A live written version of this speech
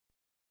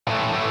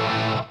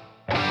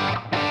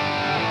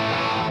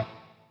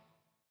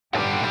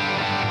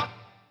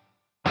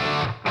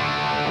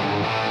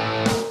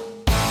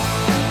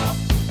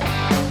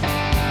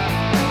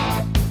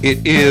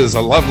It is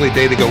a lovely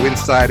day to go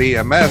inside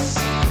EMS,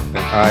 and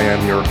I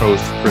am your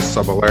host, Chris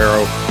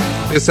Saballero.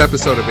 This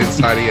episode of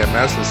Inside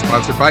EMS is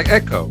sponsored by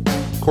Echo.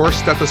 Core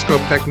stethoscope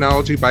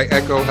technology by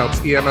Echo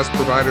helps EMS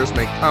providers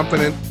make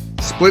confident,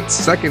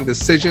 split-second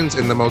decisions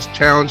in the most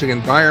challenging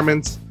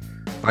environments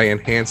by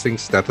enhancing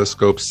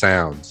stethoscope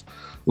sounds.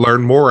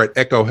 Learn more at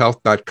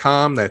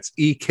echohealth.com. That's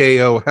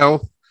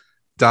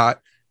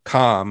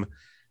ekohealth.com.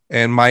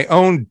 And my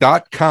own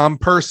 .com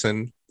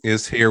person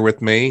is here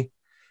with me.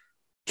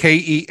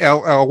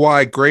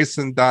 KELLY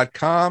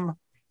Grayson.com.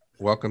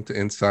 Welcome to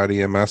Inside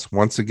EMS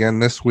once again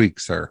this week,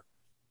 sir.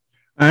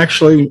 I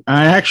actually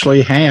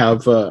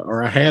have,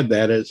 or I had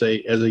that as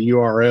a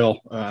URL.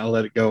 I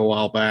let it go a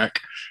while back.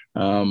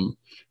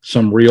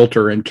 Some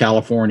realtor in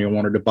California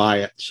wanted to buy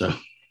it, so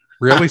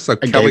really. So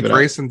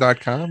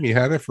KellyGrayson.com. You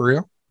had it for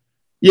real?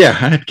 Yeah,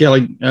 I had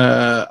Kelly.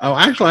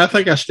 I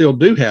think I still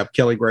do have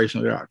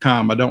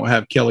KellyGrayson.com. I don't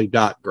have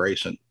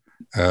Kelly.Grayson.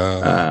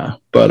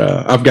 But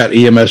I've got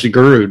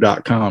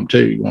EMSguru.com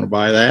too. You want to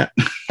buy that?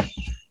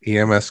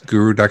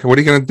 EMSguru.com. What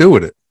are you going to do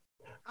with it?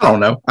 I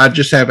don't know. I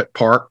just have it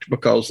parked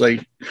because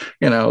they,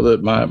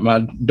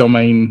 my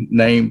domain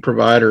name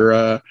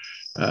provider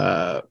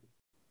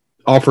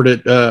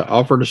offered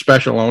a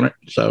special on it.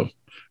 So,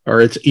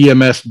 or it's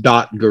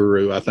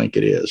EMS.guru, I think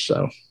it is.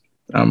 So,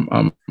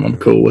 I'm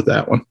cool with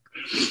that one.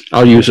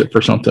 I'll use it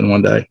for something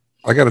one day.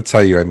 I got to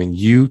tell you,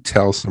 you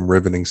tell some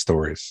riveting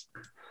stories.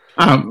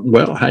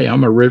 Well, hey,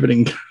 I'm a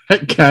riveting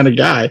kind of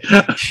guy.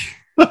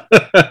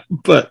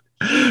 But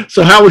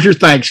so how was your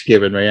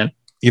Thanksgiving, man?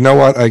 You know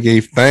what? I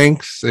gave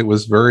thanks. It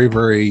was very,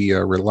 very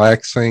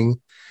relaxing.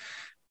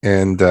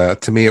 And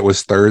to me, it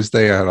was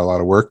Thursday. I had a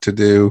lot of work to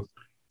do.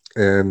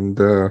 And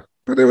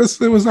but it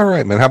was all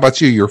right, man. How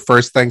about you? Your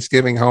first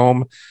Thanksgiving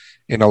home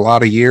in a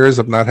lot of years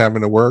of not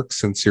having to work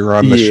since you're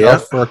on the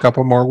shelf for a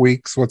couple more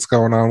weeks. What's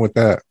going on with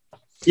that?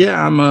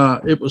 Yeah,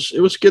 it was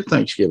a good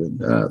Thanksgiving.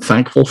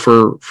 Thankful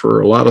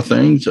for a lot of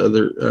things.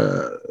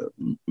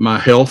 My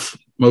health,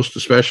 most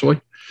especially.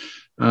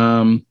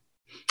 I'm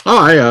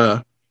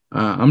doing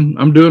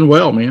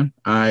well, man.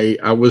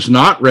 I was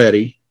not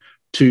ready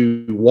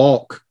to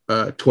walk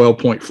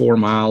 12.4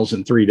 miles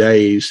in 3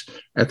 days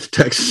at the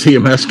Texas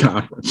CMS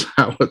conference.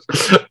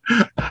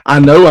 I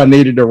know I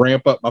needed to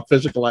ramp up my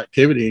physical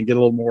activity and get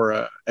a little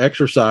more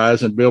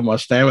exercise and build my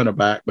stamina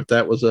back, but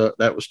that was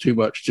too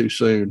much too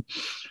soon.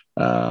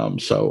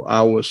 So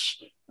I was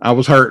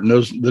hurting.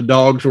 The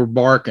dogs were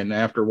barking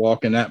after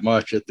walking that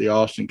much at the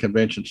Austin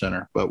Convention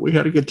Center, but we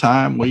had a good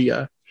time.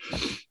 My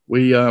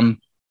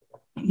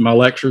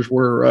lectures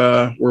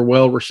were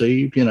well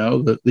received.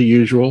 The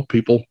usual.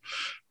 People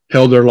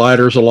held their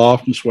lighters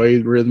aloft and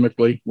swayed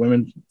rhythmically.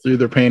 Women threw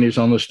their panties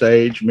on the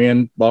stage.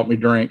 Men bought me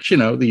drinks.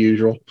 The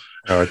usual.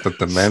 Oh, I thought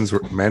the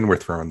men were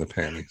throwing the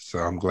panties. So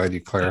I'm glad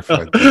you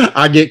clarified that.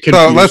 I get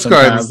confused. So let's go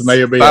ahead and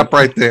stop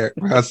right there.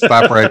 Let's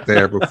stop right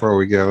there before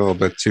we get a little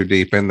bit too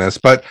deep in this.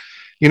 But,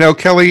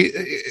 Kelly,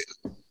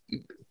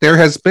 there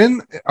has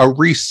been a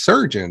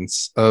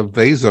resurgence of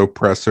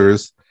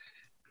vasopressors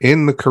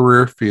in the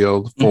career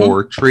field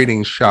for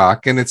treating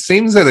shock. And it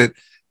seems that it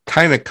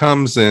kind of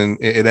comes in,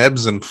 it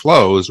ebbs and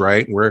flows,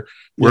 right? We're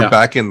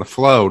back in the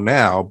flow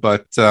now.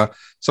 But so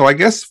I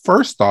guess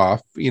first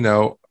off,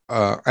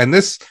 and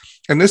this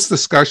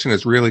discussion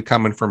is really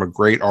coming from a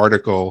great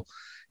article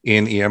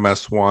in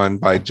EMS1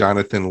 by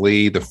Jonathan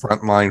Lee, The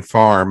Frontline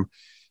Farm,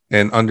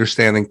 and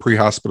Understanding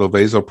Prehospital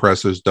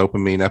Vasopressors,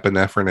 Dopamine,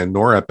 Epinephrine, and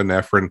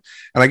Norepinephrine.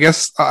 And I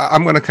guess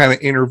I'm going to kind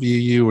of interview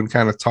you and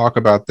kind of talk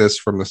about this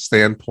from the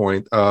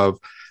standpoint of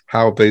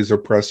how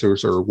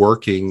vasopressors are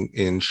working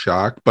in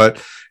shock.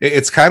 But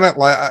it's kind of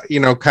like,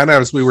 kind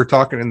of as we were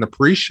talking in the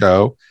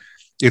pre-show,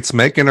 it's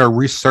making a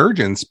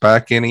resurgence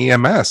back in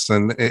EMS.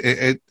 And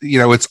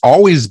it's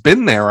always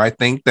been there. I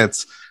think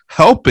that's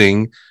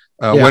helping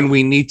when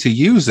we need to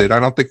use it. I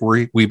don't think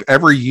we've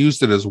ever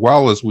used it as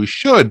well as we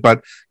should,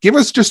 but give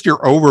us just your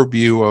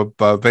overview of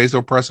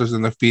vasopressors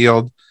in the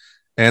field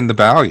and the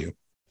value.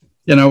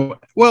 So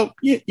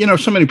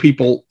many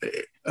people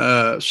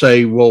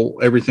say, well,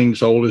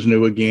 everything's old is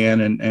new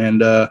again,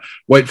 and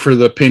wait for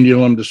the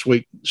pendulum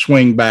to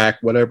swing back.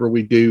 Whatever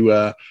we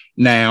do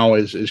now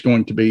is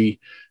going to be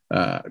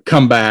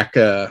come back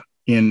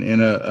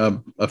in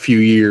a few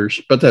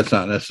years, but that's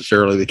not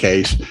necessarily the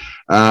case.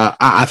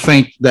 I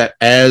think that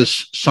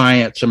as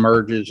science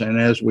emerges and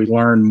as we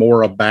learn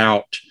more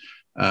about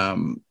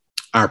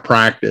our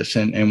practice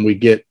and we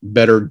get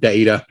better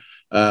data,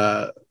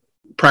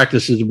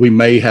 practices we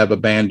may have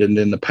abandoned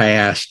in the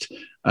past,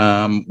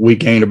 we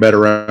gain a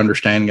better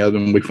understanding of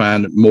them. We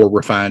find more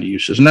refined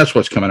uses, and that's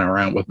what's coming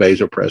around with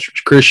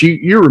vasopressors. Chris,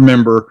 you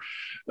remember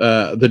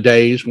the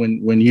days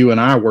when you and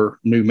I were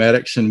new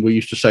medics, and we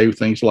used to say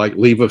things like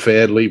 "leave a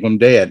fed, leave them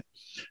dead,"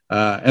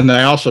 and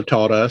they also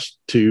taught us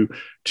to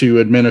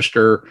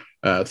administer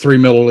 3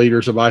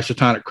 milliliters of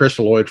isotonic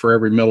crystalloid for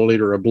every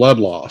milliliter of blood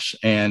loss.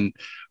 And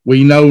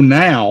we know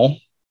now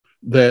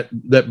that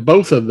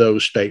both of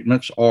those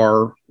statements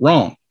are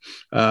wrong.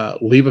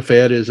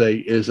 Levophed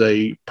is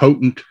a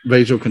potent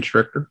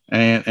vasoconstrictor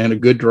and a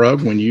good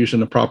drug when used in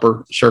the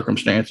proper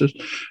circumstances.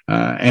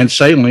 And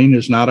saline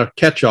is not a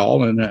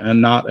catch-all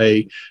and not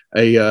a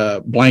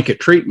blanket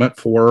treatment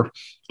for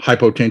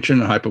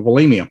hypotension and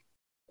hypovolemia.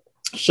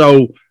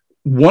 So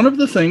one of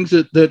the things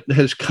that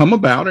has come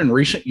about in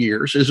recent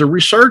years is a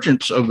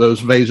resurgence of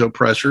those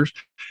vasopressors,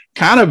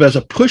 kind of as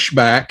a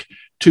pushback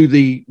to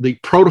the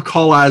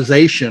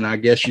protocolization, I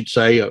guess you'd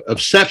say, of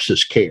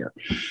sepsis care,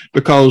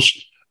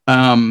 because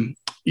the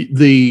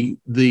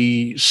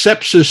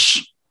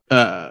sepsis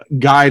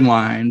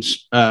guidelines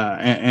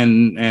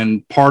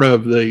and part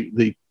of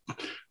the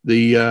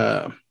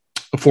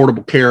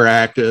Affordable Care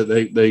Act,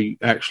 they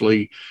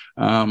actually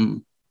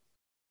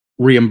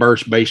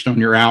reimburse based on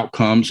your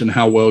outcomes and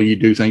how well you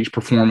do things,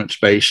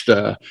 performance-based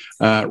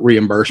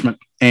reimbursement.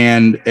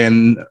 And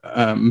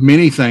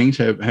many things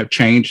have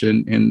changed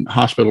in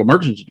hospital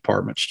emergency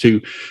departments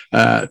to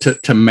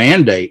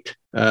mandate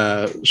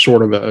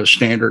sort of a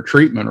standard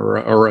treatment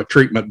or a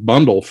treatment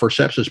bundle for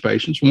sepsis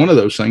patients. One of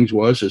those things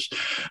is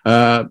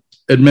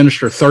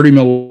administer 30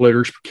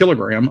 milliliters per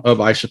kilogram of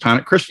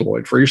isotonic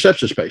crystalloid for your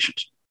sepsis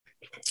patients.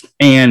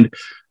 And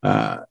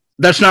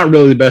that's not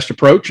really the best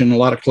approach. And a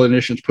lot of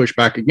clinicians push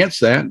back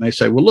against that. And they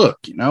say, well, look,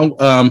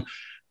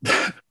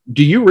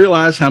 do you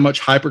realize how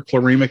much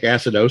hyperchloremic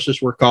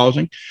acidosis we're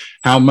causing?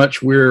 How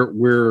much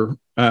we're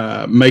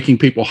making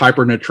people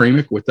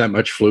hypernatremic with that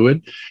much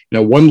fluid?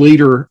 1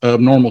 liter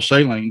of normal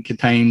saline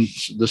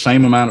contains the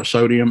same amount of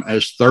sodium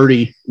as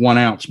 30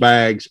 1-ounce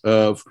bags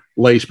of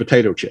Lay's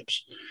potato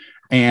chips.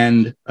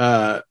 And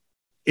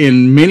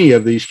in many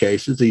of these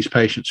cases, these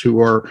patients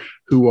who are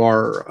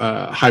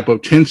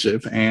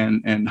hypotensive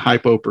and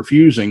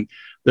hypoperfusing,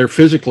 they're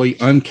physically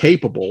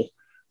incapable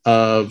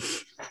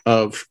of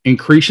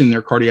increasing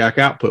their cardiac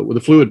output with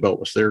a fluid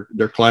bolus.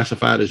 They're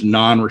classified as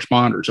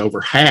non-responders. Over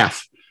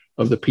half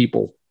of the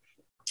people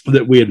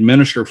that we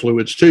administer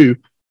fluids to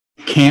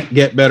can't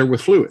get better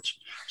with fluids.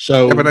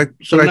 So, yeah,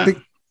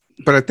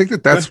 but I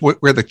think that's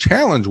where the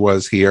challenge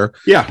was here.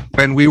 Yeah.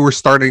 When we were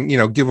starting,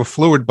 give a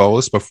fluid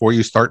bolus before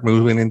you start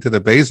moving into the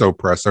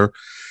vasopressor.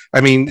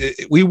 I mean,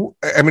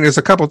 there's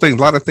a couple of things,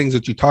 a lot of things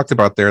that you talked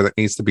about there that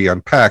needs to be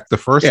unpacked. The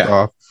first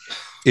off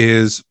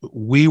is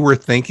we were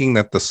thinking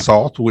that the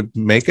salt would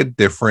make a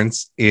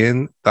difference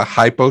in the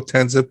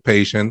hypotensive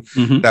patient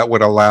that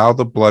would allow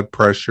the blood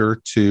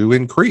pressure to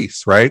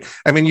increase, right?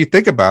 I mean, you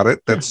think about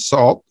it, that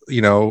salt,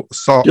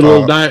 salt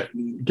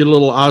get a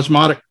little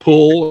osmotic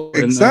pull.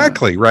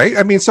 Exactly, right?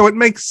 I mean, so it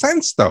makes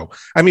sense though.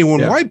 I mean,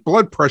 when my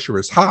blood pressure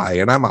is high,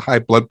 and I'm a high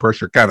blood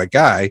pressure kind of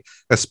guy,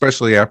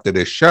 especially after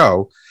this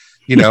show,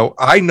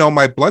 I know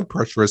my blood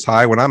pressure is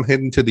high when I'm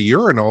heading to the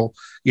urinal,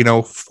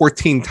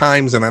 14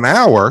 times in an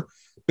hour,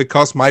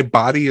 because my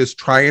body is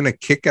trying to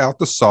kick out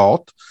the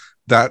salt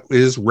that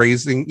is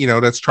raising,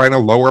 that's trying to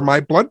lower my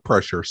blood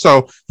pressure.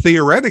 So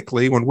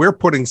theoretically, when we're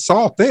putting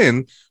salt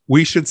in,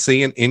 we should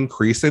see an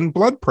increase in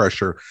blood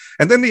pressure.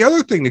 And then the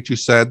other thing that you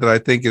said that I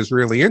think is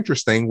really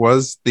interesting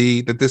was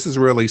that this is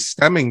really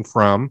stemming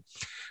from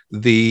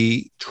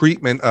the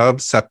treatment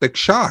of septic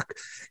shock.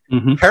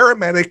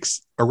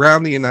 Paramedics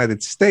around the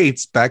United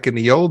States back in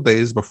the old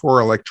days before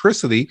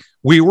electricity,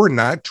 we were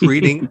not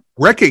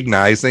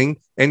recognizing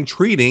and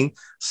treating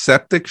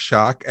septic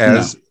shock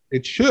as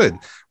it should.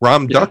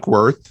 Ram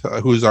Duckworth,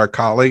 who's our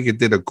colleague,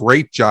 did a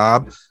great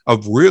job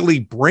of really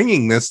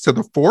bringing this to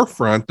the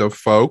forefront of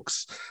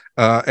folks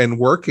and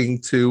working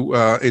to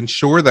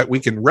ensure that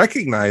we can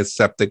recognize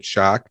septic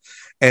shock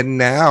and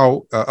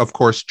now, of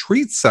course,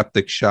 treat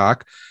septic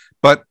shock.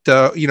 But,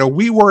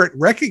 we weren't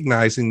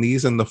recognizing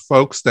these in the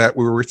folks that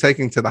we were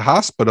taking to the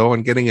hospital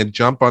and getting a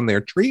jump on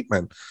their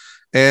treatment.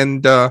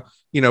 And,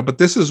 but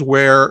this is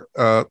where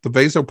the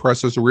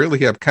vasopressors really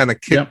have kind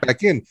of kicked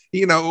back in.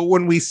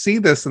 When we see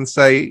this and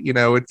say,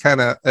 it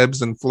kind of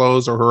ebbs and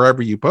flows or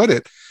however you put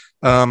it,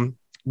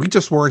 we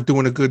just weren't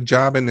doing a good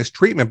job in this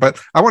treatment. But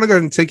I want to go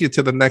ahead and take you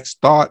to the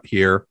next thought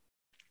here,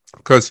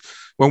 because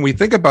when we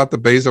think about the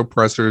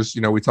vasopressors,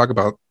 we talk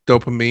about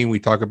dopamine,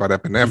 we talk about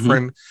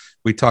epinephrine,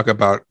 we talk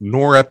about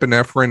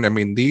norepinephrine. I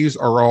mean, these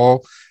are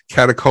all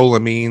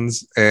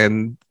catecholamines,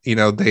 and,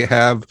 they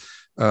have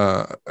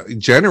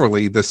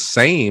generally the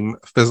same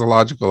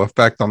physiological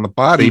effect on the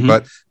body.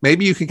 But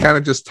maybe you can kind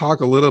of just talk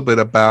a little bit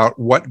about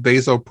what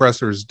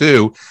vasopressors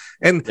do.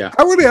 And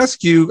I would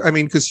ask you, I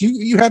mean, because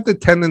you have the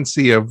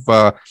tendency of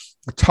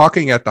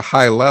talking at the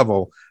high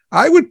level.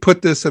 I would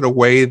put this in a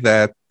way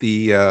that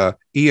the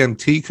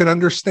EMT could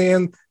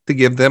understand, to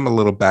give them a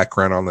little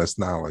background on this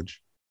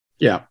knowledge.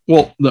 Yeah.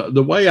 Well,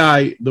 the way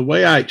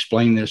I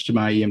explain this to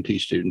my EMT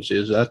students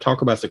is I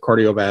talk about the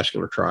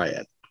cardiovascular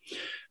triad.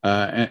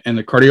 And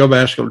the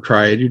cardiovascular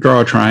triad, you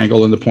draw a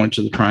triangle, and the points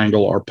of the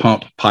triangle are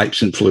pump,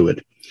 pipes, and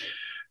fluid.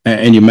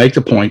 And you make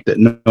the point that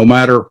no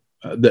matter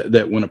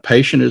that when a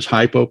patient is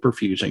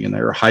hypoperfusing and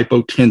they're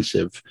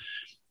hypotensive,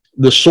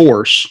 the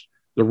source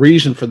The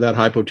reason for that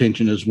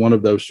hypotension is one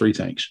of those three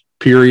things.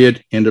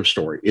 Period. End of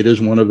story. It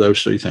is one of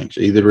those three things.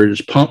 Either it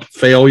is pump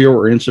failure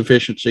or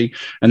insufficiency,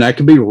 and that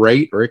could be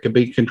rate or it could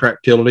be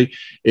contractility.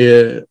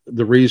 The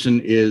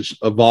reason is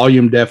a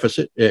volume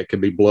deficit. It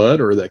could be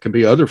blood or that could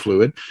be other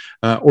fluid,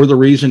 or the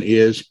reason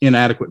is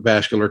inadequate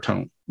vascular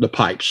tone. The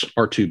pipes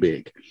are too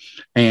big,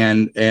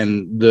 and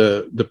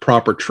the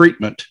proper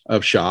treatment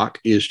of shock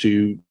is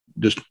to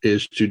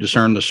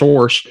discern the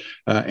source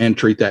and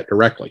treat that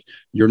directly.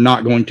 You're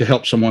not going to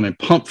help someone in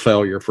pump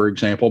failure, for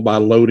example, by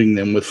loading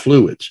them with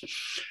fluids.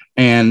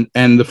 And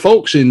the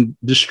folks in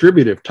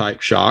distributive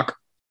type shock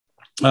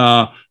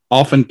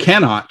often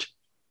cannot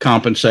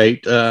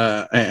compensate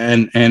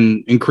and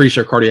increase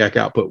their cardiac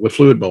output with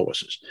fluid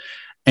boluses.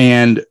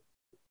 And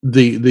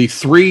the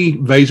three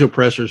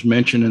vasopressors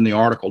mentioned in the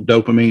article,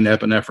 dopamine,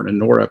 epinephrine, and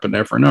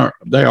norepinephrine,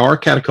 they are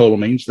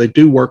catecholamines. They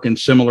do work in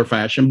similar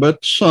fashion,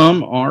 but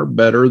some are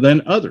better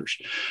than others.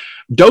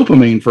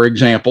 Dopamine, for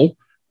example,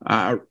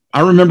 I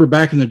remember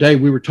back in the day,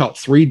 we were taught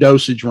 3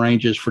 dosage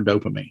ranges for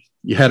dopamine.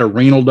 You had a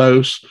renal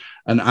dose,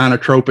 an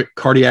inotropic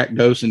cardiac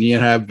dose, and you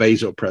have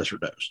vasopressor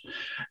dose.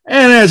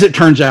 And as it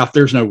turns out,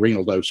 there's no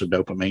renal dose of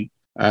dopamine.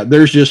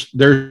 There's just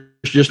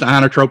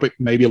inotropic,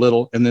 maybe a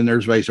little, and then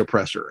there's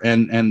vasopressor.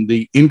 And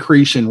the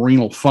increase in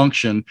renal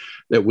function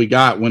that we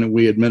got when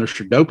we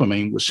administered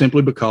dopamine was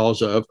simply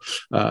because of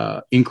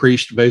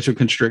increased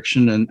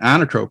vasoconstriction and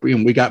inotropy,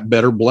 and we got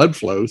better blood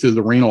flow through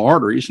the renal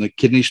arteries, and the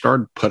kidneys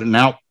started putting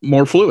out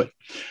more fluid.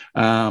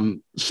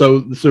 So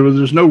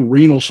there's no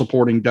renal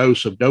supporting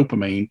dose of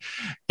dopamine.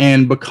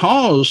 And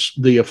because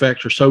the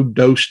effects are so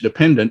dose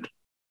dependent,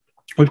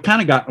 we've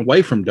kind of gotten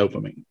away from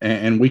dopamine,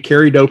 and we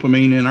carry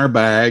dopamine in our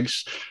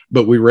bags,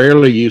 but we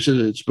rarely use it.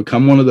 It's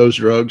become one of those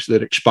drugs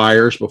that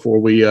expires before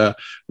we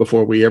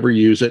ever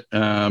use it.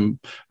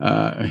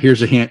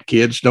 Here's a hint,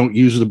 kids: don't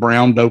use the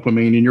brown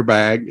dopamine in your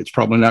bag. It's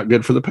probably not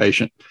good for the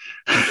patient.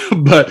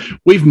 But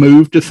we've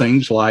moved to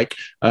things like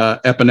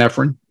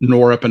epinephrine,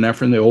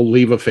 norepinephrine, the old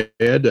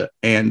Levophed,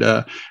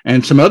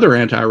 and some other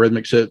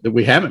antiarrhythmics that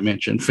we haven't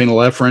mentioned,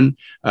 phenylephrine,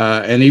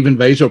 and even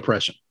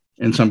vasopressin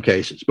in some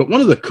cases. But one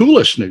of the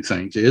coolest new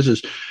things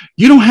is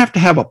you don't have to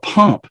have a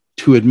pump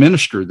to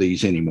administer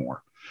these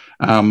anymore.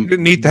 You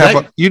didn't need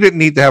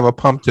to have a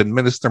pump to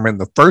administer them in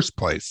the first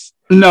place.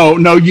 No,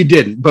 you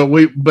didn't.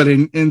 But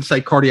in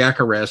say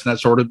cardiac arrest and that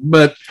sort of.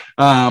 But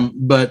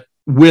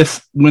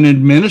when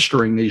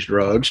administering these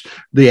drugs,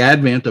 the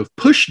advent of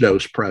push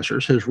dose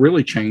pressors has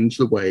really changed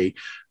the way,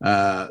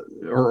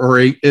 or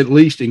at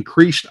least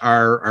increased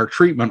our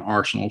treatment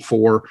arsenal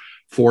for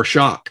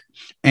shock.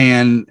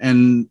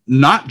 And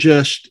not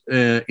just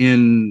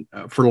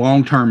for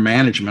long-term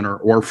management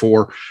or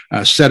for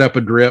set up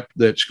a drip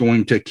that's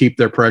going to keep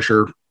their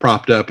pressure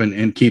propped up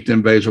and keep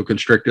them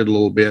vasoconstricted a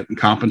little bit and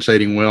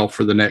compensating well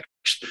for the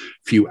next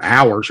few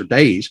hours or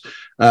days.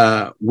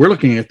 We're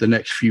looking at the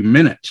next few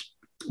minutes.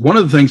 One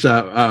of the things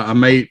I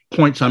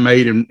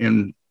made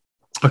in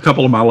a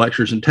couple of my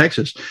lectures in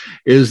Texas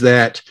is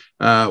that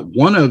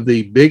one of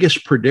the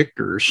biggest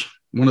predictors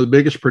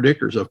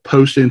of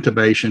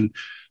post-intubation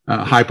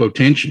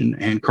hypotension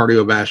and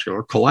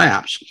cardiovascular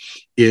collapse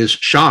is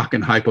shock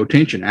and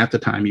hypotension at the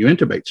time you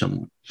intubate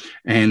someone.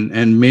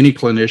 And many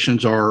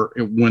clinicians are,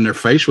 when they're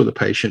faced with a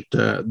patient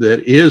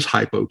that is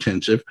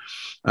hypotensive,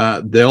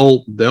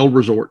 they'll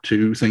resort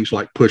to things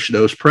like push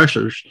dose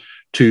pressors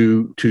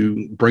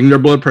to bring their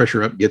blood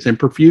pressure up, get them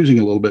perfusing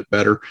a little bit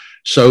better,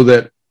 so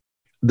that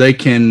they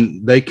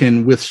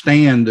can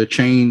withstand the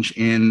change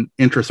in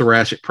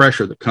intrathoracic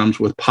pressure that comes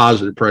with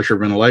positive pressure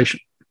ventilation,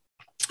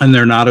 and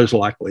they're not as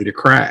likely to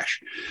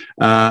crash.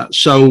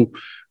 So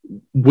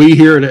we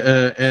here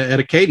at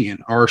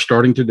Acadian are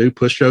starting to do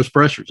push dose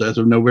pressors as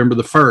of November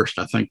the 1st,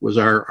 I think was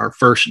our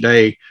first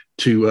day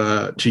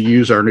to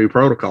use our new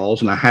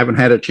protocols. And I haven't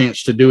had a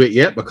chance to do it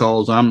yet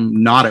because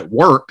I'm not at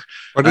work.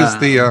 What is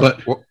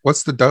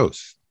what's the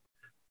dose?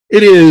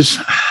 It is,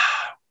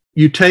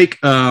 you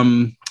take,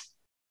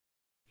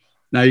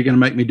 now you're going to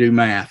make me do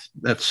math.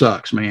 That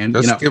sucks, man.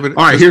 All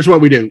right, here's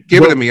what we do.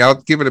 Give it to me. I'll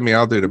do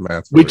the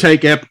math. We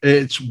take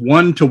it's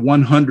 1 to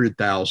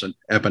 100,000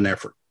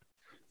 epinephrine.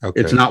 Okay.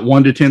 It's not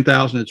 1 to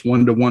 10,000. It's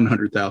 1 to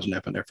 100,000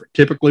 epinephrine.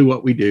 Typically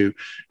what we do,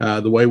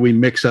 the way we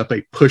mix up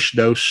a push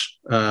dose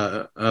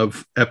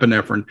of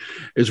epinephrine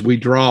is we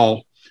draw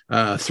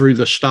through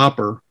the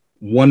stopper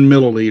 1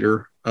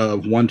 milliliter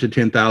of 1 to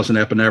 10,000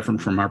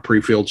 epinephrine from our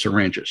pre-filled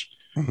syringes.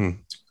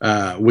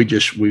 Mm-hmm.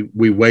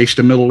 We waste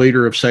a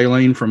milliliter of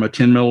saline from a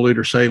 10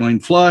 milliliter saline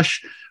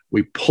flush.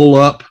 We pull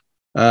up,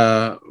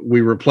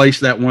 we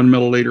replace that 1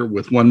 milliliter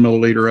with 1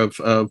 milliliter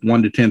of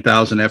 1 to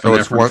 10,000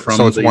 epinephrine.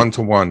 So it's 1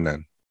 to 1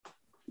 then.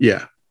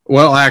 Yeah.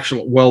 Well,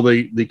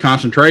 actually, the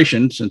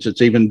concentration, since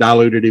it's even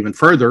diluted even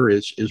further,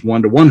 is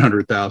 1 to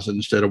 100,000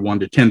 instead of 1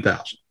 to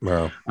 10,000.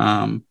 Wow.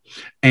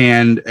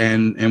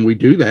 And we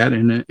do that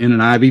in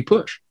an IV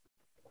push.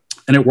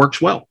 And it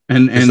works well.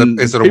 And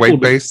is it a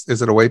weight based?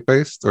 Is it a weight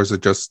based, or is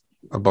it just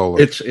a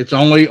bolus? It's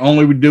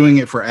only doing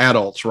it for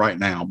adults right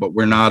now, but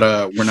we're not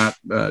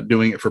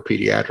doing it for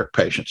pediatric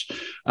patients.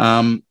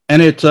 And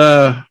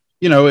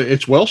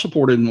it's well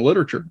supported in the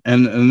literature,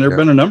 and there have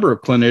been a number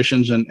of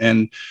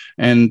clinicians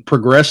and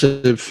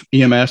progressive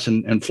EMS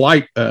and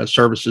flight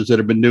services that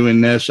have been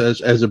doing this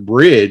as a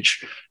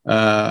bridge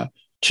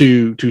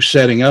to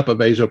setting up a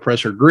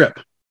vasopressor grip.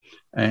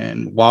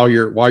 And while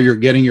you're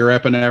getting your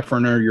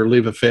epinephrine or your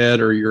Levophed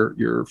or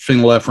your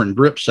phenylephrine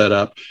drip set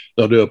up,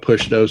 they'll do a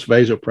push dose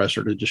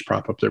vasopressor to just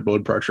prop up their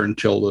blood pressure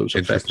until those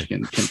effects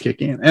can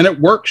kick in. And it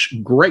works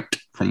great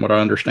from what I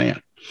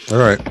understand. All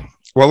right.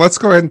 Well, let's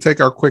go ahead and take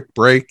our quick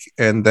break.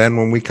 And then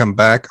when we come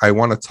back, I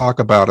want to talk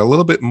about a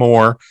little bit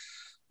more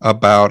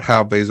about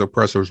how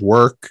vasopressors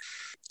work.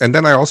 And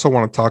then I also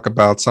want to talk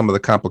about some of the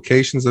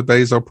complications of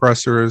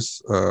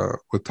vasopressors.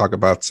 We'll talk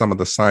about some of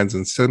the signs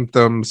and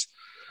symptoms.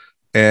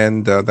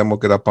 And then we'll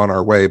get up on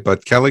our way.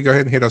 But Kelly, go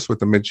ahead and hit us with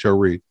the mid-show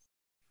read.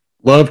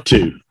 Love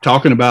to.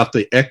 Talking about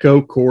the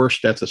Echo Core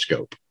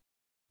Stethoscope.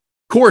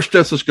 Core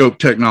stethoscope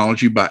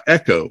technology by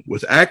Echo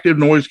with active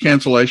noise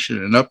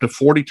cancellation and up to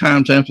 40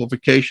 times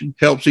amplification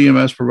helps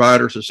EMS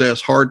providers assess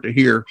hard to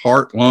hear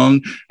heart,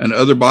 lung, and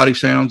other body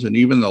sounds in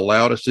even the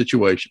loudest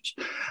situations.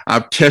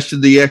 I've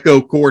tested the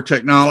Echo Core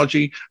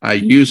technology. I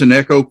use an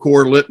Echo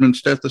Core Littman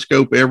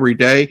stethoscope every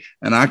day,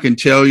 and I can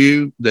tell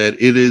you that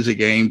it is a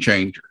game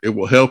changer. It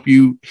will help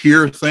you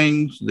hear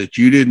things that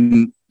you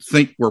didn't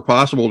think were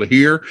possible to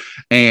hear,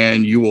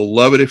 and you will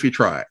love it if you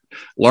try it.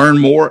 Learn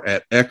more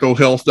at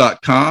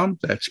echohealth.com.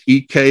 That's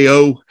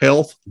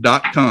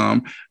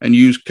EKOhealth.com, and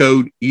use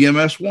code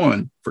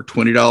EMS1 for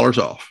 $20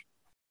 off.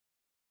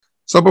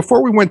 So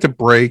before we went to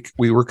break,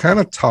 we were kind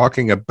of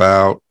talking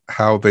about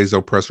how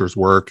vasopressors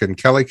work, and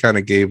Kelly kind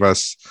of gave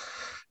us,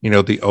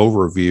 the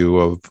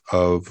overview of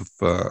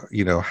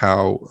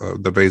how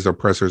the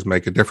vasopressors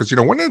make a difference.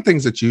 One of the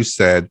things that you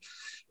said,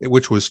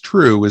 which was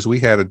true, is we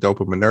had a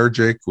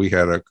dopaminergic, we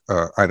had a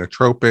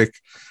inotropic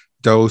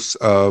dose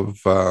of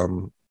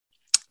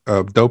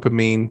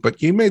dopamine, but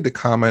you made the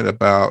comment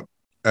about,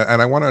 and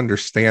I want to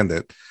understand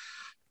it,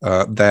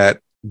 that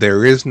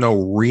there is no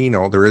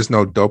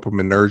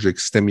dopaminergic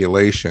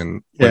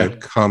stimulation when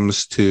it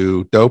comes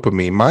to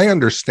dopamine. My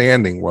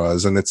understanding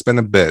was, and it's been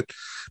a bit,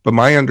 but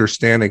my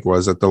understanding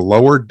was that the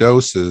lower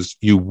doses,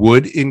 you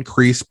would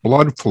increase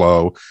blood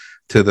flow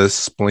to the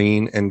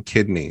spleen and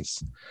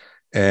kidneys.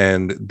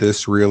 And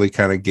this really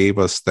kind of gave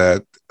us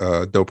that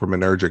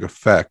dopaminergic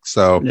effect.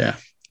 So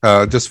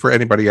just for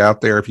anybody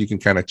out there, if you can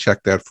kind of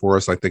check that for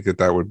us, I think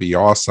that would be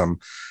awesome.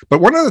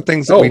 But one of the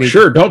things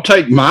that don't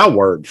take my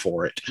word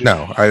for it.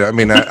 No, I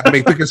mean,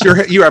 because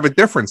you have a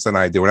difference than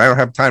I do, and I don't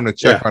have time to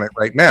check on it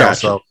right now. Gotcha.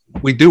 So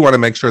we do want to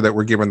make sure that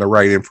we're given the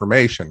right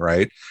information,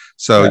 right?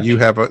 So you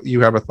have a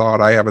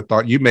thought, I have a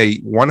thought. You may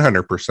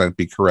 100%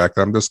 be correct.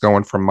 I'm just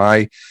going from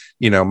my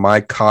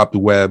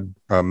cobweb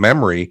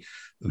memory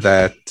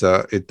that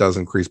it does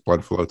increase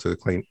blood flow to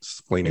the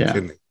spleen and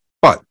kidney.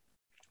 But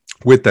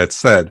with that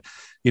said,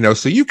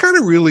 so you kind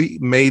of really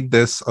made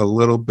this a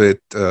little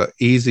bit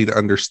easy to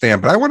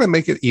understand, but I want to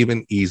make it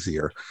even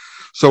easier.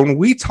 So when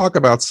we talk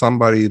about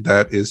somebody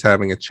that is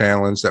having a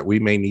challenge that we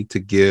may need to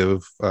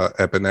give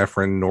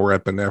epinephrine,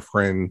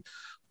 norepinephrine,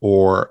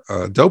 or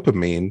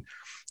dopamine,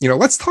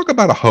 let's talk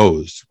about a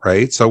hose,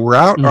 right? So we're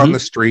out on the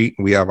street,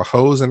 and we have a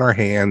hose in our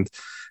hand,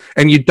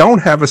 and you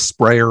don't have a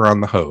sprayer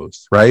on the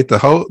hose, right?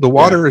 The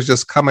water is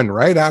just coming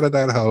right out of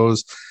that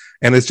hose,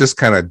 and it's just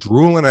kind of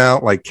drooling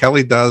out like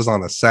Kelly does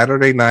on a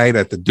Saturday night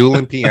at the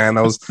Dueling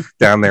Pianos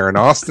down there in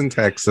Austin,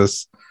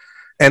 Texas.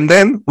 And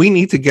then we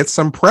need to get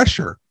some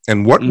pressure.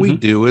 And what we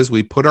do is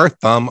we put our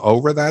thumb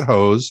over that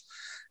hose,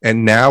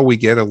 and now we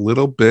get a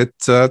little bit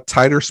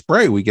tighter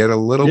spray. We get a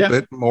little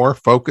bit more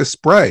focused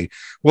spray.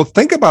 Well,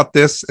 think about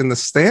this in the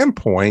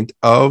standpoint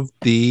of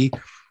the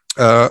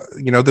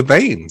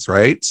veins,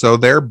 right? So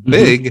they're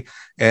big,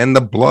 and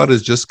the blood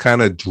is just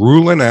kind of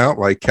drooling out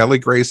like Kelly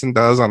Grayson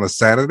does on a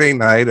Saturday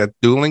night at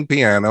Dueling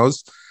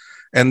Pianos.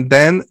 And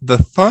then the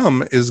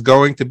thumb is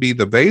going to be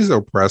the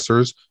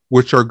vasopressors,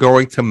 which are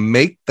going to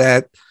make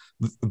that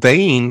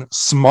vein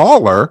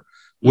smaller,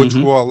 which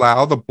will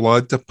allow the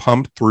blood to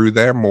pump through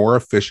there more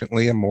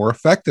efficiently and more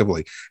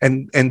effectively.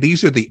 And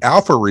these are the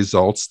alpha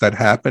results that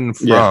happen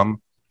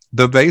from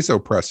the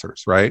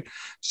vasopressors, right?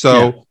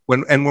 So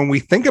when we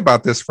think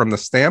about this from the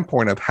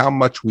standpoint of how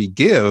much we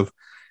give,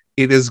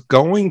 it is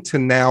going to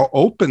now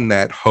open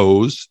that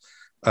hose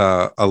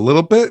a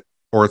little bit,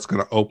 or it's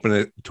going to open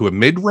it to a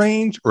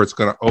mid-range, or it's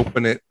going to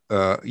open it,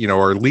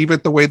 or leave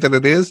it the way that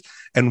it is.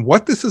 And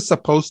what this is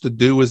supposed to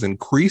do is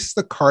increase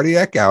the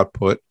cardiac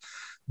output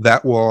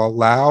that will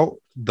allow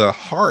the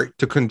heart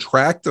to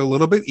contract a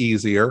little bit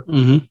easier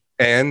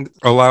and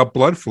allow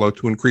blood flow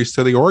to increase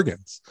to the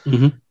organs.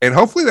 And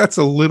hopefully that's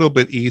a little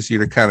bit easier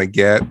to kind of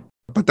get,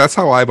 but that's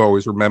how I've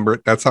always remembered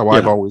it. That's how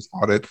I've always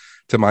taught it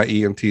to my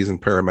EMTs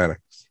and paramedics.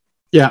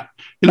 Yeah.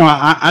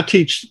 I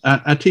teach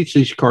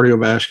these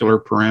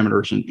cardiovascular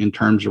parameters in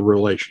terms of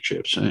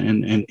relationships,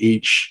 and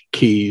each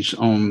keys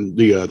on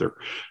the other.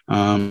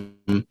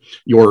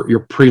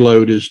 Your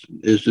preload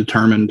is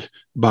determined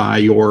by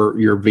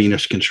your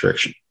venous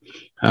constriction.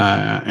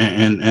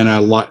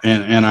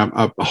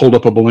 I hold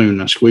up a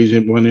balloon. I squeeze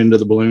one end of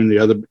the balloon, the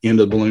other end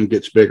of the balloon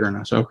gets bigger, and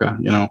I say, okay,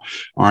 all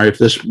right, if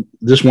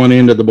this one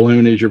end of the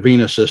balloon is your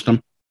venous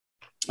system,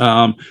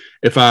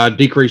 if I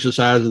decrease the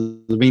size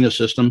of the venous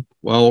system,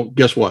 well,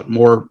 guess what?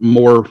 More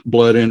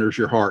blood enters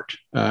your heart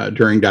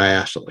during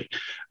diastole.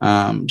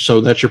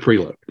 So that's your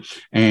preload,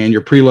 and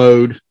your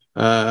preload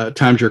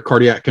times your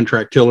cardiac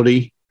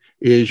contractility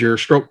is your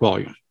stroke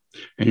volume.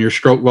 And your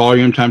stroke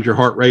volume times your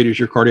heart rate is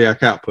your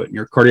cardiac output. And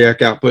your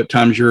cardiac output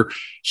times your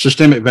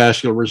systemic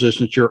vascular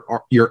resistance, your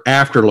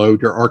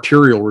afterload, your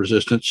arterial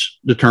resistance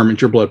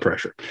determines your blood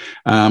pressure.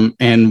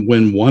 And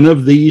when one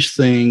of these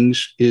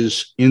things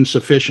is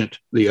insufficient,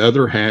 the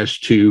other has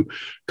to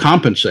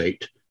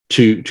compensate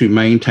to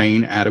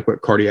maintain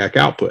adequate cardiac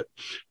output.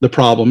 The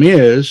problem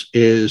is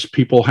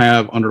people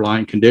have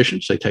underlying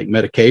conditions. They take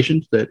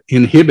medications that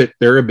inhibit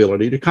their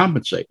ability to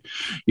compensate.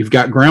 You've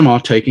got grandma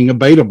taking a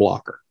beta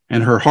blocker,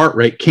 and her heart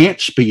rate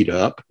can't speed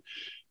up,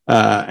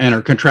 and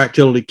her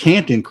contractility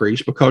can't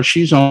increase because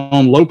she's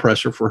on low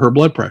pressure for her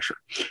blood pressure.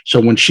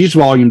 So when she's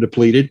volume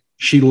depleted,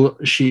 she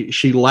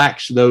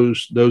lacks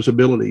those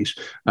abilities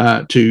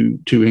to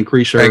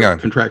increase her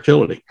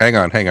contractility. Hang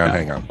on.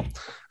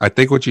 I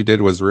think what you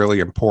did was really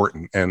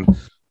important, and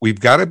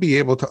we've got to be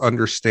able to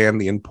understand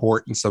the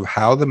importance of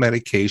how the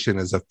medication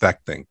is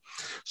affecting.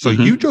 So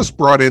you just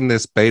brought in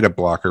this beta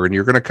blocker, and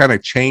you're going to kind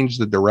of change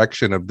the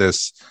direction of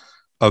this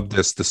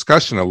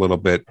discussion a little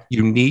bit.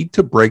 You need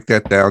to break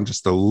that down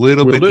just a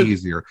little bit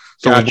easier.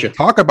 So when we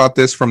talk about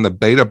this from the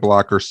beta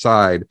blocker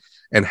side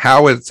and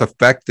how it's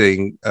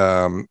affecting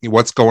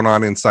what's going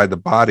on inside the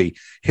body,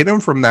 hit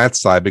them from that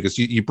side, because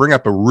you bring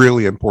up a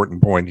really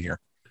important point here.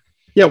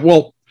 Yeah,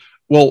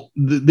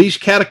 these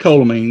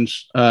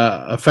catecholamines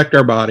affect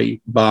our body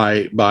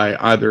by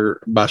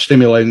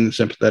stimulating the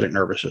sympathetic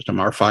nervous system,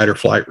 our fight or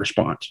flight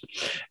response,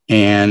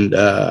 and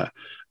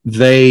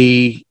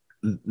they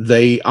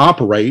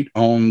operate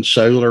on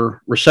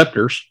cellular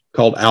receptors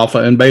called alpha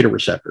and beta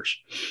receptors.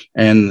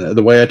 And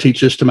the way I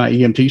teach this to my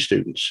EMT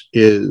students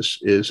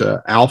is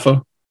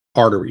alpha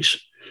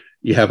arteries.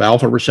 You have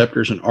alpha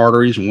receptors in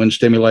arteries, and when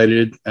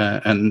stimulated,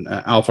 an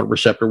alpha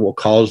receptor will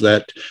cause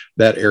that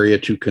area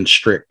to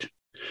constrict.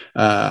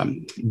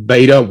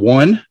 Beta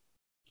 1,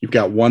 you've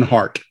got one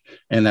heart,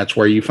 and that's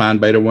where you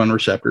find beta 1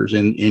 receptors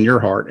in your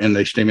heart, and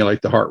they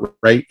stimulate the heart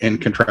rate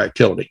and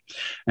contractility.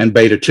 And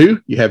beta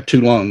 2, you have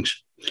two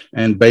lungs.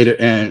 And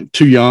beta and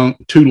two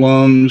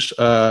lungs,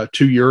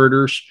 two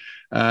ureters,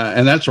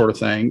 and that sort of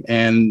thing.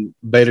 And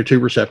beta 2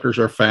 receptors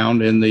are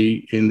found in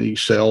the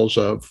cells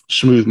of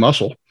smooth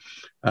muscle,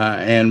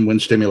 and when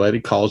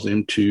stimulated, cause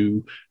them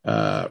to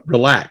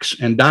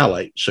relax and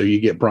dilate. So you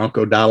get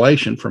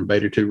bronchodilation from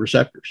beta 2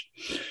 receptors.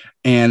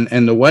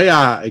 And the way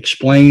I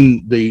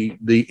explain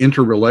the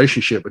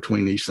interrelationship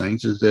between these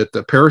things is that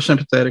the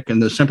parasympathetic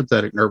and the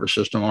sympathetic nervous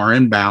system are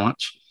in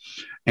balance.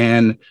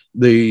 And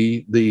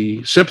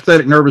the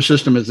sympathetic nervous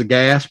system is the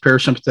gas,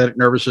 parasympathetic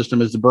nervous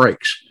system is the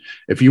brakes.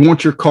 If you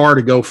want your car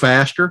to go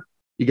faster,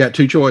 you got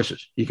two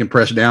choices. You can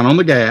press down on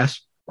the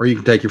gas, or you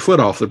can take your foot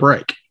off the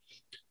brake.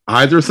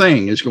 Either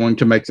thing is going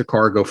to make the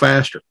car go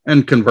faster.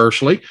 And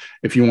conversely,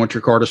 if you want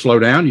your car to slow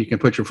down, you can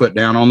put your foot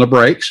down on the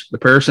brakes, the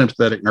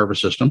parasympathetic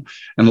nervous system,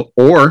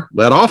 or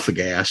let off the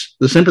gas,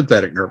 the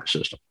sympathetic nervous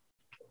system.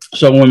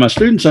 So when my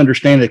students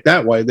understand it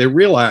that way, they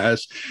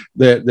realize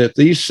that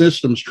these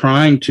systems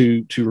trying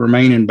to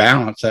remain in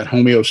balance, that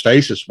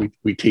homeostasis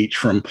we teach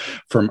from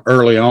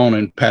early on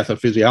in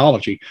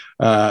pathophysiology,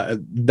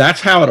 that's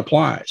how it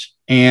applies.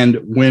 And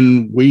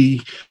when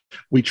we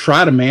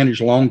try to manage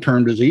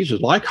long-term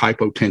diseases like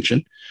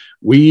hypotension,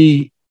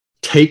 we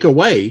take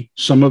away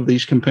some of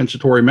these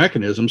compensatory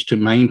mechanisms to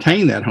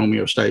maintain that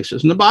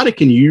homeostasis. And the body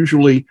can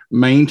usually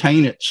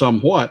maintain it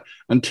somewhat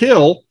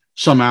until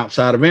some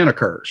outside event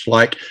occurs,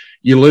 like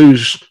you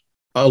lose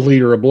a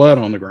liter of blood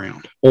on the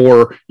ground,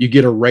 or you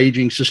get a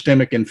raging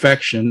systemic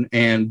infection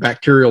and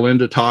bacterial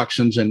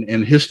endotoxins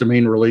and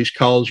histamine release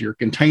cause your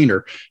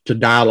container to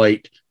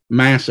dilate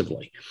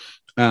massively.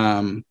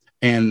 And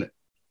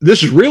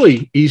this is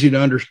really easy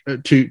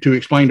to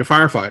explain to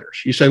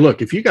firefighters. You say,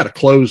 look, if you got a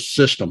closed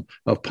system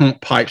of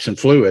pump, pipes, and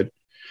fluid,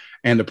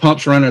 and the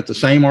pump's running at the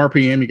same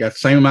RPM, you got the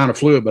same amount of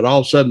fluid, but all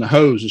of a sudden the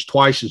hose is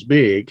twice as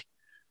big,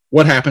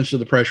 what happens to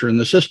the pressure in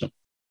the system?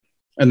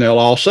 And they'll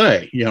all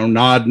say,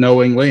 nod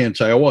knowingly and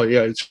say, oh, well,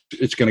 yeah,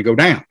 it's going to go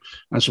down.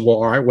 I said,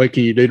 well, all right, what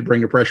can you do to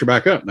bring the pressure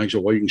back up? And they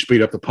said, well, you can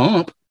speed up the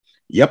pump.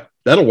 Yep,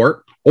 that'll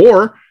work.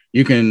 Or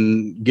you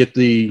can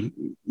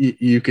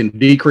you can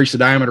decrease the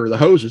diameter of the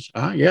hoses.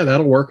 Yeah,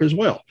 that'll work as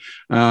well.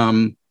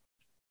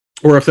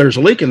 Or if there's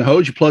a leak in the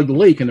hose, you plug the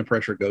leak and the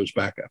pressure goes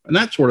back up, and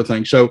that sort of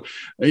thing. So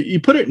you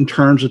put it in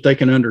terms that they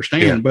can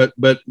understand,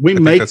 but we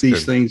make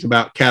these things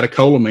about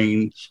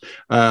catecholamines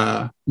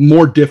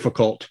more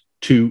difficult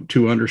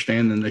to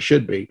understand than they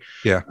should be.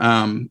 Yeah.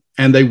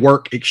 And they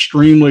work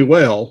extremely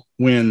well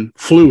when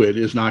fluid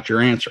is not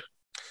your answer.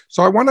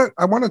 So I want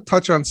to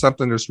touch on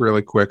something just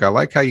really quick. I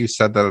like how you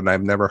said that, and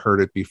I've never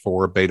heard it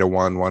before. Beta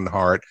 1, one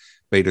heart,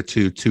 beta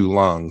 2, two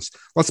lungs.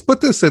 Let's put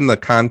this in the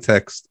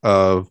context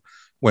of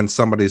when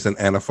somebody's in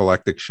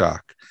anaphylactic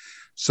shock.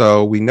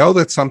 So we know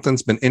that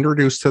something's been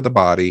introduced to the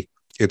body.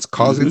 It's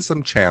causing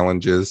some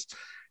challenges.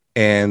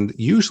 And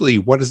usually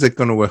what is it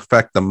going to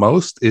affect the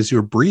most is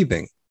your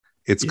breathing.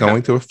 It's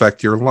going to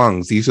affect your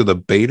lungs. These are the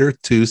beta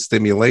 2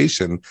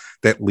 stimulation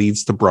that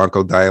leads to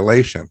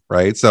bronchodilation,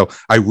 right? So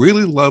I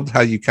really loved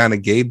how you kind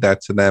of gave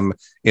that to them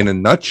in a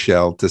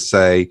nutshell to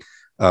say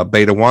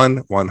beta 1,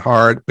 1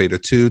 heart, beta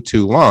 2,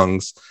 2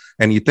 lungs.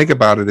 And you think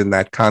about it in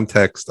that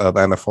context of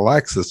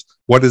anaphylaxis,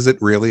 what is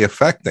it really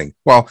affecting?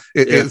 Well,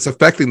 it's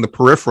affecting the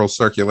peripheral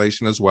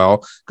circulation as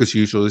well, because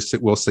usually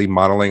we'll see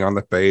mottling on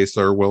the face,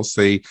 or we'll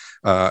see,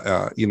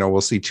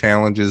 we'll see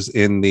challenges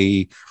in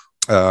the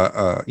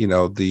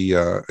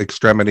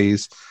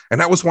extremities. And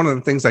that was one of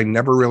the things I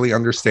never really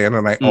understand,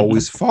 and I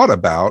always fought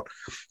about,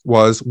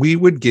 was we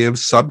would give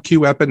sub-Q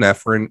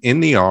epinephrine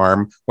in the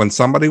arm when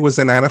somebody was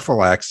in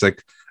anaphylaxis,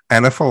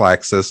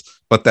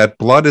 but that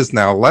blood is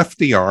now left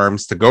the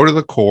arms to go to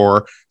the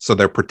core, so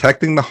they're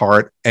protecting the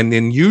heart. And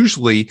then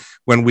usually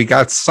when we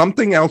got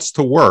something else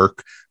to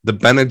work, the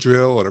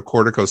Benadryl or the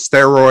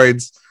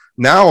corticosteroids,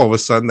 now all of a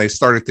sudden they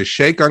started to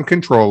shake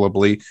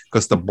uncontrollably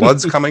because the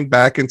blood's coming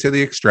back into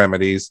the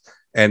extremities,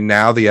 and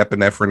now the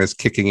epinephrine is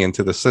kicking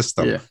into the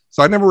system. Yeah.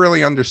 So I never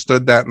really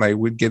understood that, and I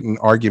would get in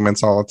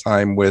arguments all the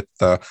time with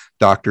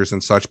doctors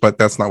and such, but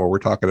that's not what we're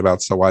talking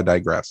about, so I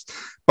digress.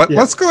 But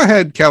let's go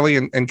ahead, Kelly,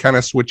 and kind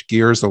of switch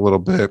gears a little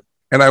bit.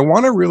 And I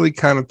want to really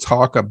kind of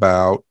talk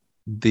about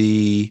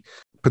the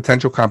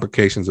potential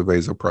complications of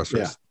vasopressors.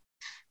 Yeah.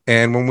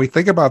 And when we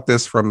think about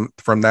this from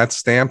that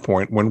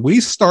standpoint, when we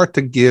start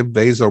to give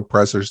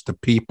vasopressors to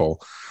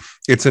people,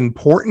 it's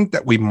important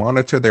that we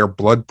monitor their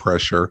blood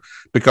pressure,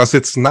 because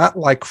it's not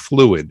like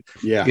fluid.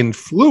 Yeah. In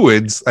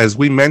fluids, as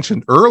we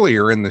mentioned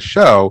earlier in the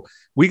show,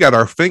 we got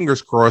our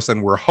fingers crossed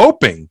and we're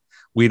hoping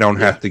we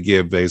don't have to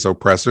give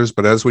vasopressors.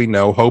 But as we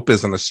know, hope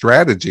isn't a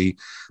strategy.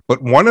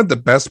 But one of the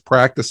best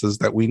practices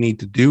that we need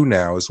to do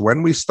now is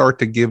when we start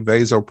to give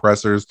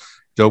vasopressors,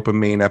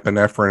 dopamine,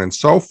 epinephrine, and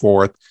so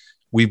forth,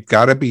 we've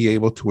got to be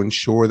able to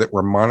ensure that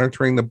we're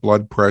monitoring the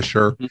blood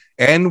pressure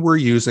and we're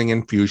using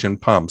infusion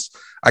pumps.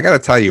 I got to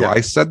tell you, I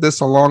said this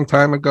a long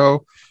time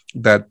ago,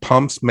 that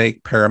pumps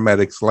make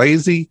paramedics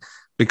lazy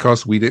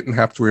because we didn't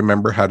have to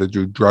remember how to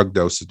do drug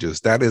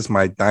dosages. That is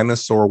my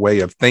dinosaur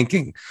way of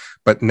thinking.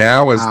 But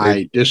now, as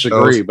I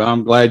disagree, but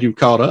I'm glad you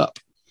caught up.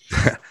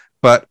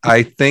 But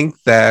I think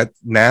that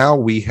now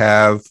we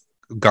have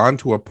gone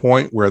to a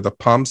point where the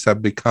pumps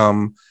have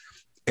become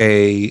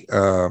a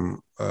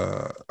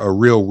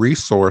real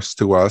resource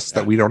to us,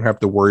 that we don't have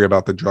to worry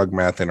about the drug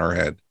math in our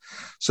head.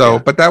 So,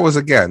 but that was,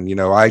 again,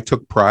 I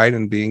took pride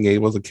in being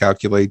able to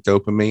calculate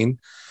dopamine.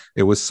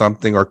 It was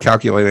something, or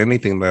calculate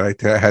anything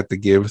that I had to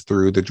give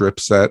through the drip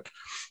set.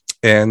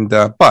 And,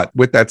 but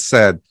with that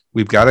said,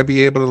 we've got to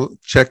be able to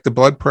check the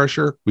blood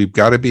pressure. We've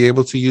got to be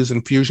able to use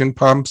infusion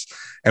pumps,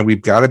 and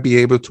we've got to be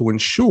able to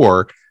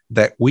ensure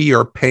that we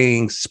are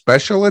paying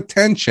special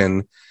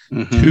attention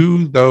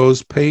to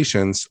those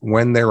patients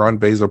when they're on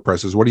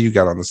vasopressors. What do you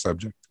got on the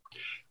subject?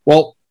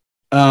 Well,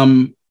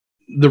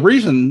 the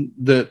reason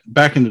that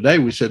back in the day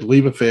we said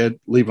leave a fed,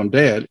 leave them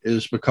dead,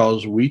 is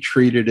because we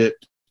treated it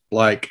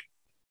like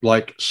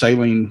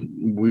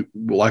saline,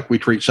 like we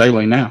treat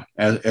saline now,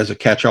 as a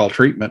catch-all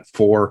treatment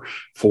for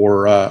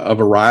a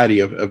variety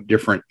of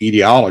different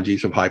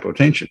etiologies of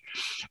hypotension.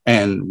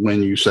 And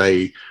when you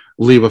say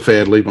leave a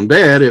fed, leave them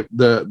dead,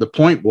 the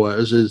point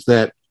is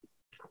that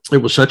it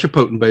was such a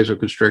potent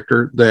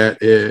vasoconstrictor that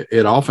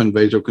it often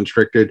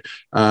vasoconstricted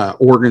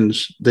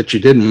organs that you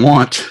didn't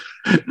want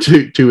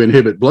to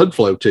inhibit blood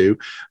flow to,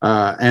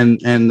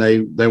 and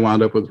they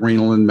wound up with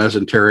renal and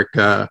mesenteric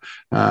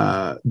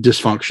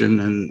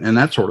dysfunction and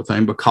that sort of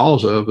thing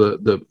because of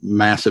the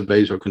massive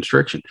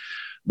vasoconstriction.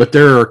 But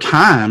there are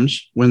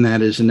times when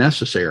that is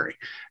necessary.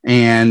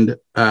 And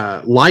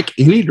like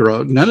any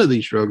drug, none of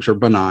these drugs are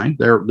benign.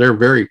 They're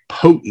very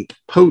potent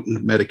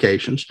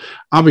medications.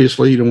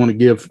 Obviously, you don't want to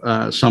give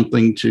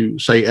something to,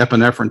 say,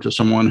 epinephrine to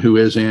someone who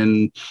is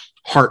in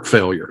heart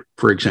failure,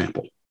 for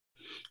example.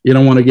 You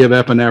don't want to give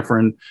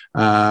epinephrine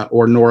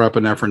or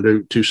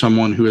norepinephrine to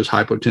someone who is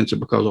hypotensive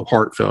because of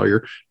heart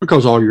failure,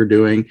 because all you're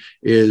doing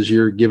is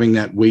you're giving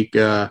that weak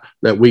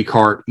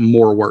heart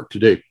more work to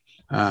do.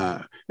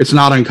 It's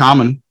not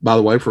uncommon, by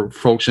the way, for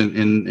folks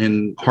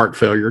in heart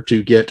failure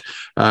to get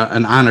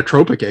an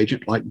inotropic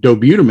agent like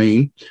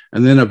dobutamine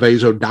and then a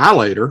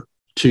vasodilator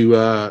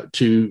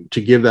to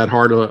give that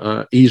heart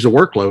ease the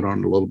workload on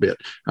it a little bit.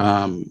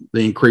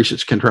 They increase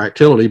its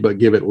contractility, but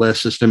give it less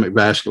systemic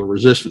vascular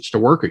resistance to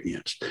work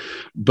against.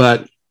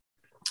 But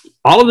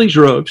all of these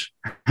drugs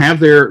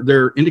have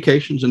their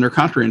indications and their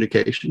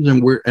contraindications,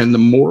 and the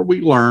more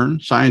we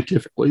learn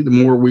scientifically, the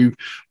more we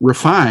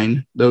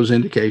refine those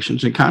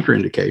indications and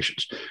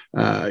contraindications.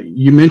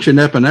 You mentioned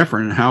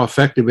epinephrine and how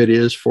effective it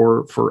is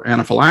for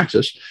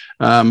anaphylaxis.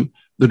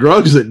 The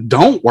drugs that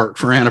don't work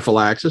for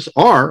anaphylaxis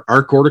are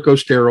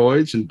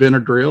corticosteroids and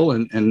Benadryl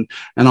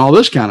and all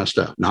this kind of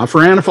stuff. Not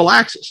for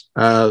anaphylaxis.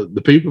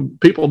 The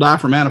people die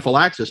from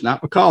anaphylaxis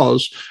not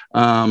because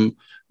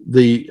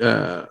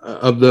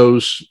of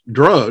those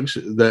drugs,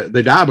 that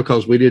they die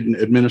because we didn't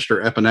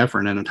administer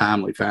epinephrine in a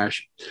timely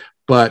fashion.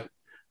 But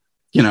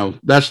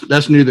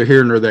that's neither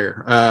here nor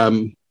there.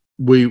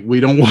 We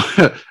don't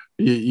want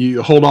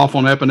you hold off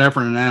on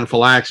epinephrine and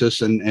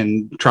anaphylaxis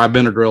and try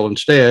Benadryl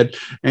instead,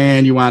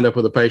 and you wind up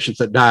with a patient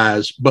that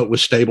dies, but with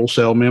stable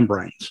cell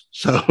membranes.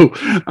 So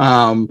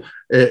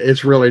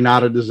it's really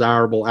not a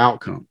desirable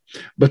outcome.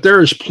 But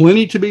there is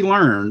plenty to be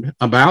learned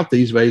about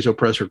these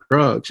vasopressor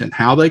drugs and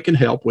how they can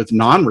help with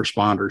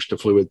non-responders to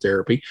fluid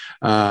therapy.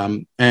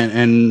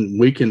 And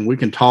we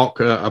can talk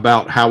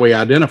about how we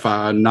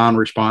identify a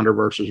non-responder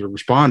versus a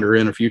responder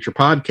in a future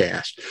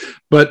podcast.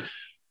 But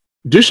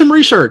do some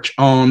research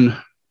on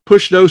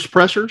push dose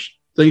pressors,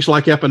 things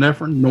like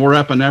epinephrine,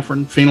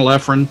 norepinephrine,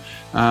 phenylephrine,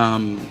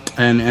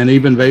 and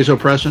even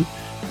vasopressin.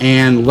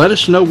 And let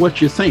us know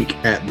what you think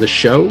at the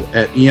show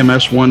at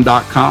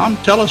ems1.com.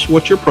 Tell us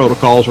what your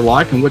protocols are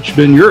like and what's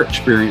been your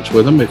experience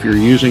with them if you're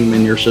using them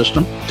in your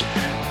system.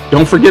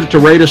 Don't forget to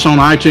rate us on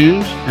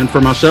iTunes. And for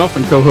myself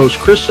and co-host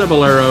Chris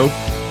Cebollero,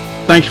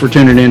 thanks for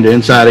tuning in to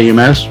Inside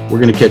EMS. We're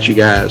going to catch you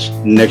guys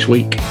next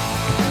week.